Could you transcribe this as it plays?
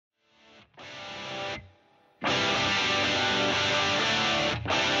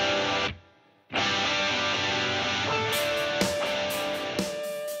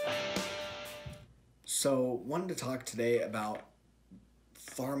wanted to talk today about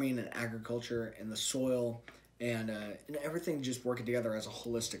farming and agriculture and the soil and everything just working together as a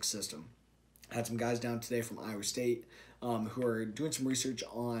holistic system. I had some guys down today from Iowa State who are doing some research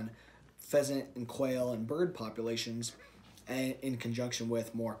on pheasant and quail and bird populations and in conjunction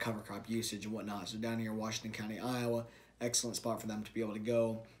with more cover crop usage and whatnot. So down here in Washington County, Iowa, excellent spot for them to be able to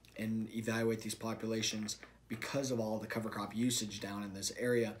go and evaluate these populations because of all the cover crop usage down in this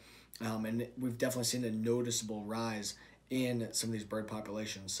area. And we've definitely seen a noticeable rise in some of these bird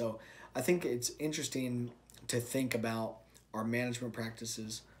populations. So I think it's interesting to think about our management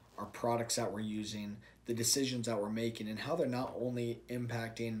practices, our products that we're using, the decisions that we're making, and how they're not only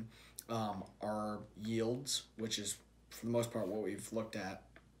impacting our yields, which is for the most part what we've looked at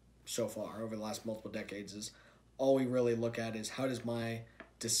so far over the last multiple decades, is all we really look at is how does my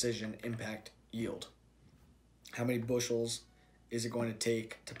decision impact yield? How many bushels is it going to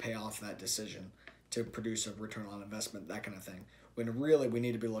take to pay off that decision, to produce a return on investment, that kind of thing. When really we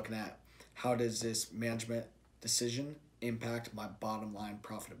need to be looking at how does this management decision impact my bottom line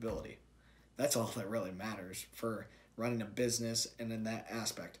profitability. That's all that really matters for running a business and in that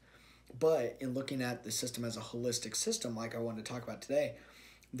aspect. But in looking at the system as a holistic system, like I wanted to talk about today,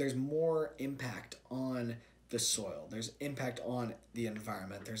 there's more impact on the soil. There's impact on the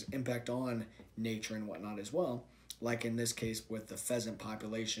environment. There's impact on nature and whatnot as well. Like in this case with the pheasant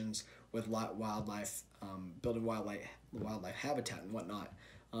populations, with wildlife, building wildlife habitat and whatnot.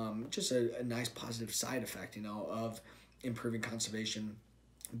 Just a nice positive side effect, of improving conservation,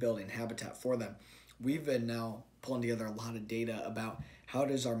 building habitat for them. We've been now pulling together a lot of data about how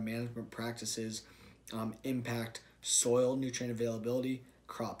does our management practices impact soil nutrient availability,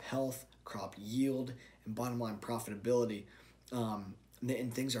 crop health, crop yield, and bottom line profitability.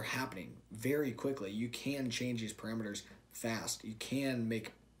 And things are happening very quickly. You can change these parameters fast. You can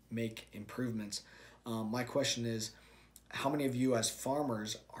make improvements. My question is, how many of you as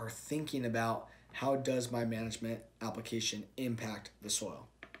farmers are thinking about how does my management application impact the soil?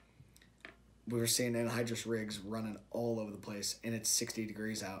 We were seeing anhydrous rigs running all over the place, and it's 60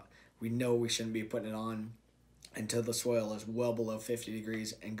 degrees out. We know we shouldn't be putting it on until the soil is well below 50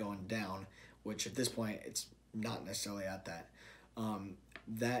 degrees and going down, which at this point it's not necessarily at that.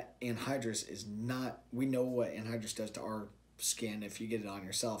 That anhydrous is not, we know what anhydrous does to our skin if you get it on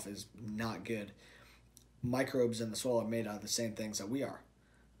yourself is not good. Microbes in the soil are made out of the same things that we are.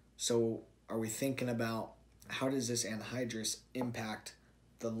 So are we thinking about how does this anhydrous impact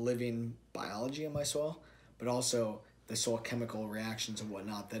the living biology in my soil, but also the soil chemical reactions and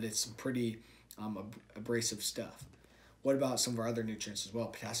whatnot, that it's some pretty abrasive stuff. What about some of our other nutrients as well?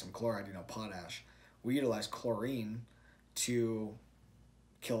 Potassium chloride, potash. We utilize chlorine to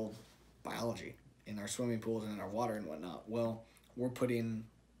kill biology in our swimming pools and in our water and whatnot. Well, we're putting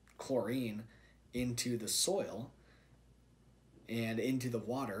chlorine into the soil and into the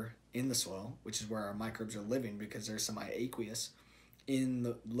water in the soil, which is where our microbes are living because they're semi-aqueous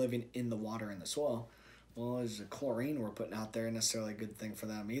living in the water in the soil. Well, is the chlorine we're putting out there necessarily a good thing for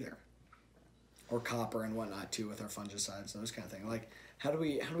them either? Or copper and whatnot too with our fungicides, those kind of things. Like how do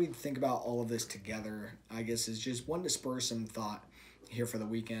we think about all of this together? I guess is just one to spur some thought here for the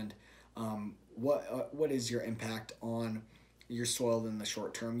weekend. What is your impact on your soil in the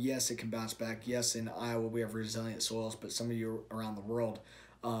short term? Yes, it can bounce back. Yes, in Iowa we have resilient soils, but some of you around the world,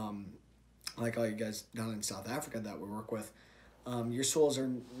 like all you guys down in South Africa that we work with, your soils are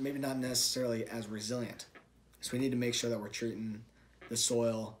maybe not necessarily as resilient. So we need to make sure that we're treating the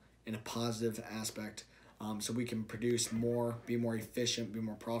soil in a positive aspect, so we can produce more, be more efficient, be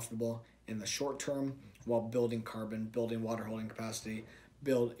more profitable in the short term while building carbon, building water holding capacity,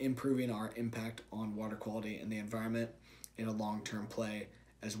 improving our impact on water quality and the environment in a long-term play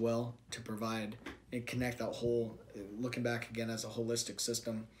as well, to provide and connect that whole, looking back again as a holistic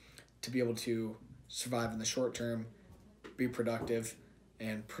system, to be able to survive in the short term, be productive,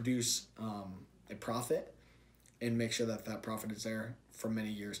 and produce a profit, and make sure that that profit is there for many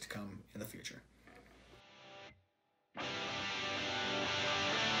years to come in the future.